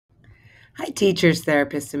Hi, teachers,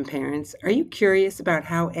 therapists, and parents. Are you curious about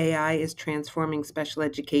how AI is transforming special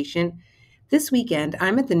education? This weekend,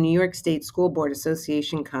 I'm at the New York State School Board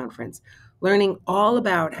Association conference, learning all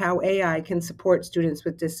about how AI can support students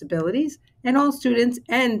with disabilities and all students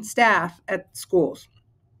and staff at schools.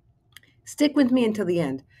 Stick with me until the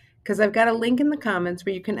end, because I've got a link in the comments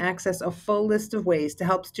where you can access a full list of ways to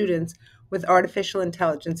help students with artificial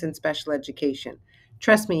intelligence in special education.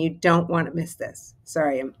 Trust me, you don't want to miss this.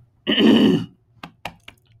 Sorry, I'm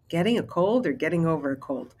getting a cold or getting over a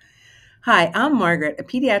cold. Hi, I'm Margaret, a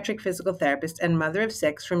pediatric physical therapist and mother of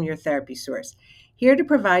six from Your Therapy Source, here to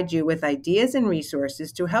provide you with ideas and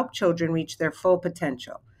resources to help children reach their full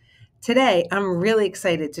potential. Today, I'm really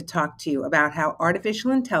excited to talk to you about how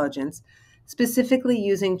artificial intelligence, specifically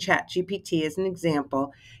using ChatGPT as an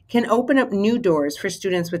example, can open up new doors for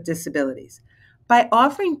students with disabilities. By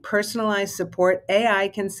offering personalized support, AI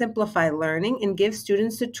can simplify learning and give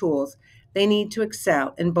students the tools they need to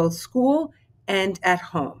excel in both school and at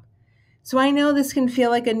home. So I know this can feel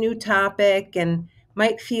like a new topic and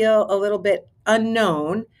might feel a little bit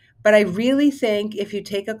unknown, but I really think if you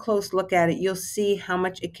take a close look at it, you'll see how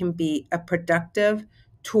much it can be a productive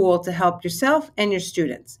tool to help yourself and your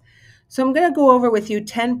students. So I'm going to go over with you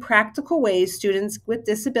 10 practical ways students with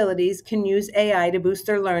disabilities can use AI to boost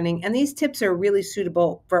their learning, and these tips are really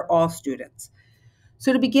suitable for all students.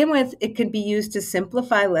 So, to begin with, it can be used to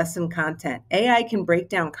simplify lesson content. AI can break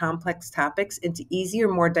down complex topics into easier,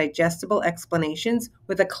 more digestible explanations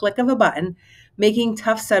with a click of a button, making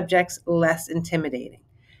tough subjects less intimidating.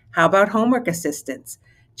 How about homework assistance?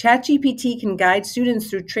 ChatGPT can guide students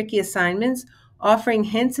through tricky assignments, offering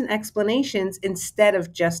hints and explanations instead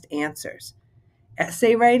of just answers.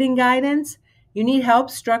 Essay writing guidance? You need help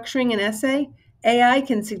structuring an essay? AI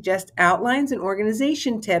can suggest outlines and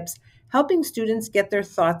organization tips, helping students get their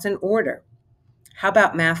thoughts in order. How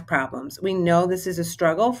about math problems? We know this is a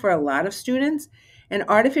struggle for a lot of students, and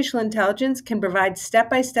artificial intelligence can provide step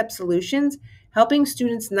by step solutions, helping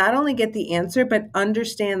students not only get the answer, but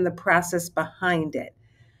understand the process behind it.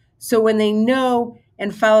 So when they know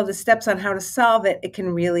and follow the steps on how to solve it, it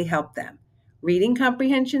can really help them. Reading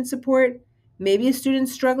comprehension support, maybe a student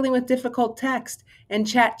struggling with difficult text, and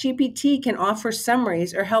ChatGPT can offer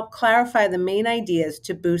summaries or help clarify the main ideas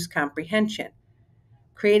to boost comprehension.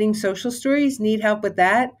 Creating social stories, need help with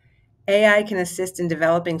that? AI can assist in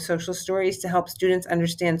developing social stories to help students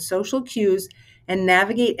understand social cues and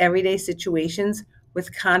navigate everyday situations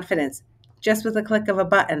with confidence, just with a click of a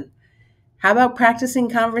button. How about practicing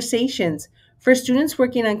conversations? For students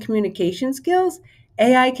working on communication skills,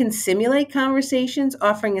 AI can simulate conversations,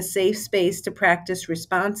 offering a safe space to practice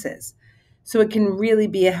responses. So it can really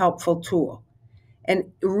be a helpful tool.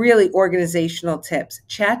 And really organizational tips.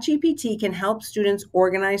 ChatGPT can help students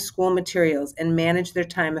organize school materials and manage their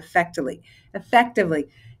time effectively,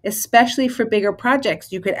 especially for bigger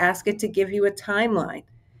projects. You could ask it to give you a timeline.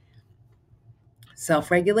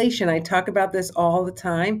 Self regulation. I talk about this all the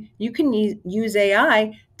time. You can use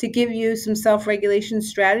AI to give you some self regulation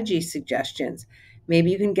strategy suggestions.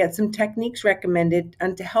 Maybe you can get some techniques recommended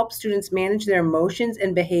to help students manage their emotions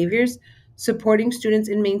and behaviors, supporting students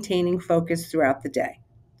in maintaining focus throughout the day.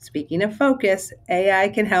 Speaking of focus, AI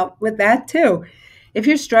can help with that too. If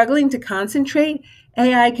you're struggling to concentrate,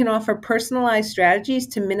 AI can offer personalized strategies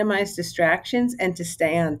to minimize distractions and to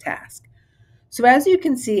stay on task. So, as you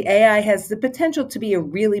can see, AI has the potential to be a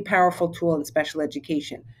really powerful tool in special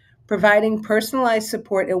education, providing personalized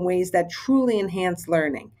support in ways that truly enhance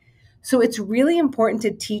learning. So, it's really important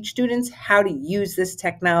to teach students how to use this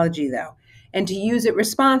technology, though, and to use it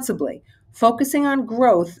responsibly, focusing on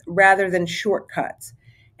growth rather than shortcuts.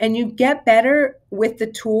 And you get better with the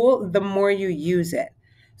tool the more you use it.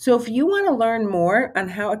 So, if you want to learn more on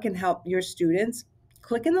how it can help your students,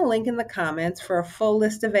 click in the link in the comments for a full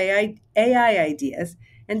list of AI ideas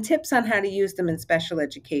and tips on how to use them in special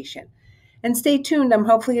education. And stay tuned. I'm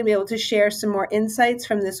hopefully going to be able to share some more insights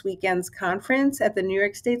from this weekend's conference at the New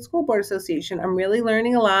York State School Board Association. I'm really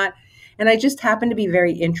learning a lot, and I just happen to be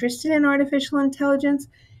very interested in artificial intelligence.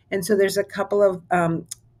 And so there's a couple of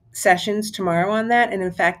sessions tomorrow on that. And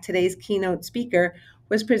in fact, today's keynote speaker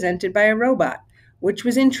was presented by a robot, which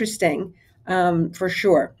was interesting for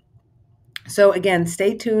sure. So again,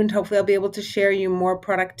 stay tuned. Hopefully I'll be able to share you more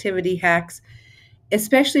productivity hacks,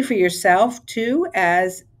 especially for yourself too,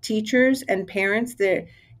 as teachers and parents. The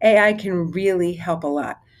AI can really help a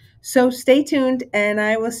lot. So stay tuned and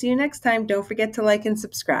I will see you next time. Don't forget to like and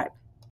subscribe.